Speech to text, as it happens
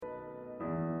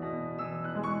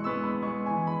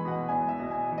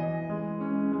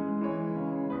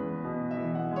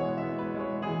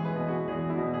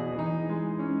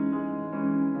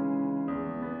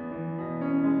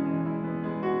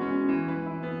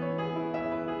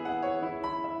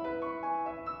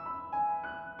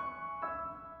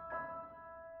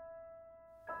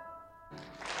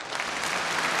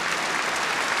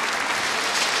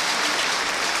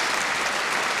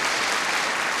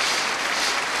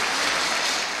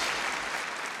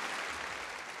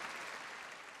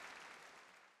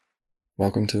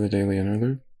Welcome to the Daily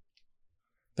Interlude.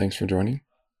 Thanks for joining.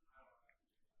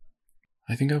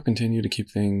 I think I'll continue to keep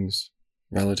things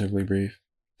relatively brief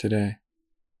today.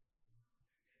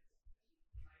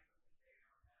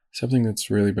 Something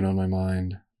that's really been on my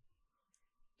mind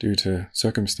due to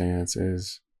circumstance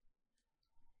is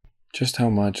just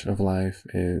how much of life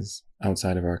is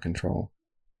outside of our control.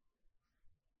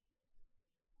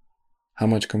 How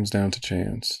much comes down to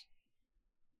chance,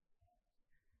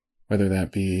 whether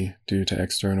that be due to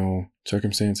external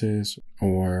circumstances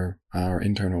or our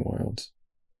internal worlds.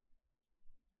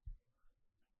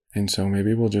 And so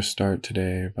maybe we'll just start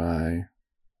today by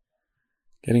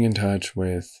getting in touch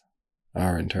with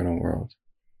our internal world.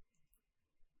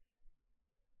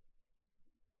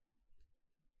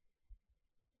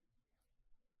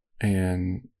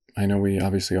 And I know we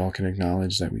obviously all can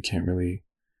acknowledge that we can't really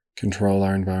control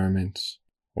our environments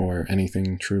or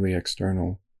anything truly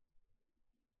external.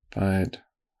 But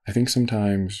I think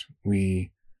sometimes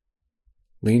we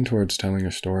lean towards telling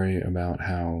a story about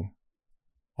how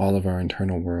all of our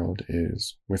internal world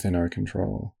is within our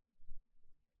control.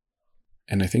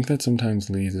 And I think that sometimes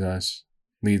leads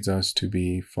us to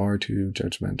be far too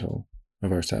judgmental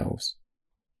of ourselves.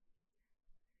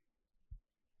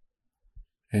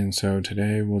 And so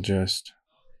today we'll just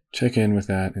check in with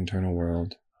that internal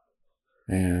world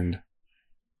and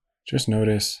just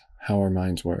notice how our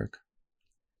minds work,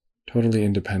 totally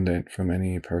independent from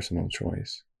any personal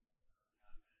choice.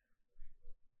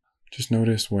 Just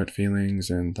notice what feelings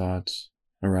and thoughts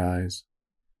arise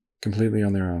completely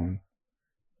on their own.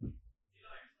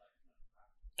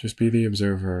 Just be the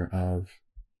observer of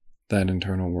that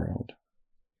internal world,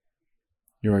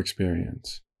 your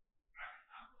experience,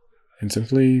 and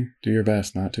simply do your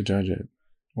best not to judge it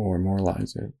or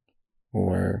moralize it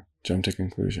or jump to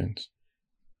conclusions.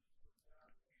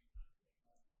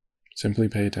 Simply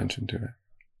pay attention to it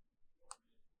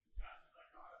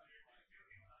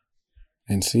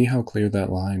and see how clear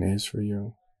that line is for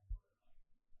you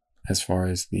as far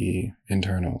as the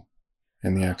internal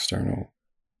and the external,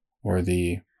 or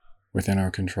the within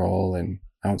our control and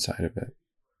outside of it.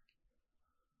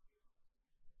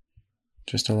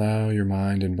 Just allow your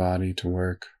mind and body to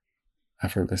work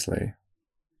effortlessly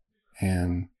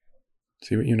and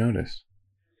see what you notice.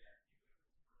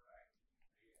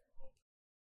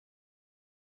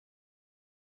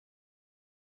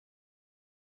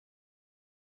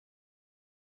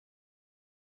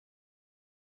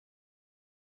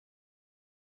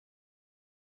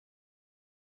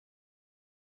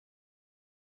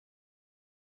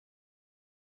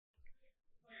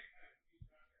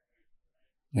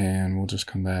 And we'll just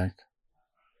come back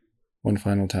one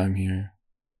final time here,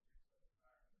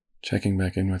 checking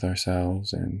back in with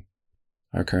ourselves and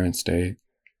our current state,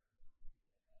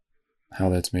 how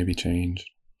that's maybe changed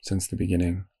since the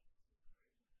beginning.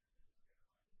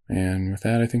 And with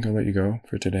that, I think I'll let you go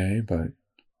for today, but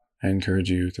I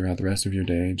encourage you throughout the rest of your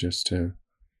day just to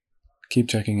keep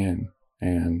checking in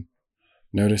and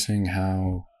noticing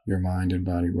how your mind and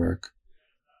body work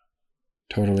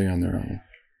totally on their own.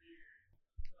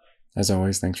 As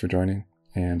always, thanks for joining,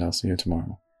 and I'll see you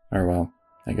tomorrow. Or well,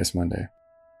 I guess Monday.